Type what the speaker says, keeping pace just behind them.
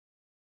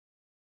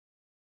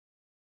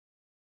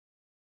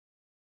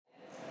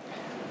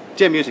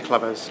Dear music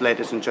lovers,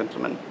 ladies and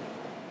gentlemen,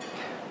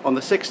 on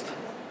the 6th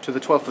to the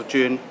 12th of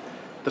June,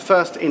 the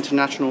first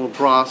international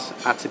Brass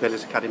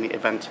Sibelius Academy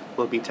event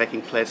will be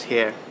taking place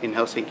here in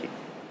Helsinki.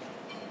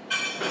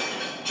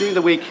 During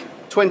the week,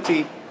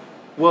 20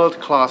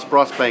 world-class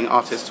brass playing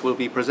artists will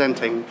be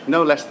presenting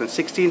no less than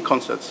 16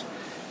 concerts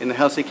in the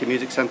Helsinki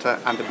Music Centre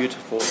and the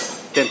beautiful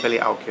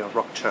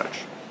Temppeliaukio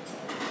Church.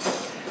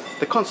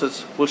 The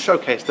concerts will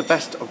showcase the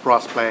best of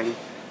brass playing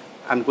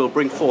and will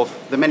bring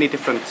forth the many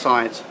different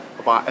sides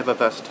of our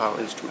ever-versatile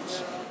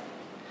instruments.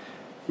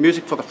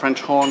 Music for the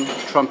French horn,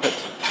 trumpet,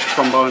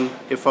 trombone,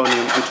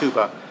 euphonium and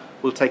tuba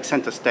will take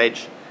centre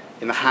stage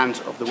in the hands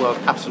of the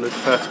world's absolute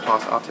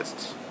first-class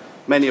artists,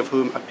 many of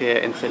whom appear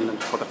in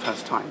Finland for the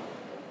first time.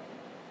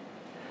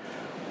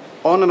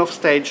 On and off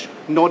stage,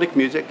 Nordic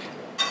music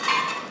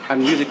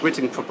and music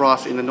written for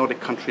brass in the Nordic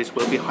countries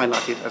will be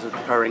highlighted as a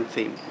recurring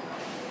theme.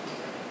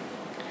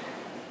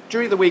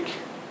 During the week,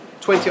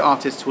 20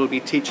 artists will be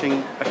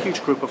teaching a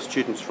huge group of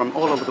students from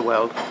all over the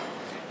world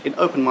in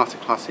open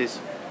masterclasses,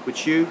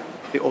 which you,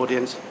 the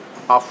audience,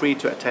 are free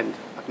to attend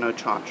at no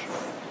charge.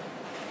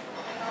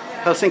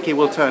 Helsinki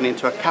will turn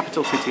into a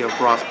capital city of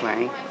brass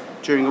playing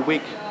during a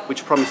week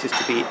which promises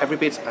to be every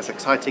bit as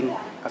exciting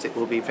as it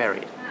will be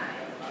varied.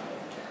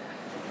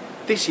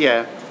 This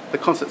year, the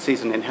concert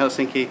season in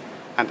Helsinki,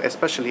 and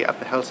especially at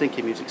the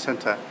Helsinki Music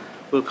Centre,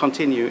 will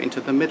continue into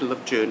the middle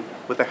of June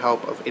with the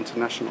help of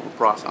international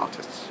brass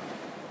artists.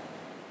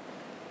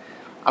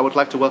 I would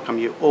like to welcome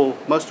you all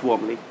most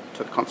warmly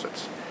to the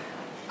concerts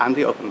and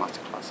the open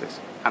masterclasses,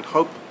 and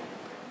hope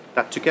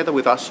that together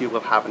with us you will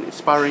have an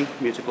inspiring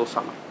musical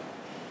summer.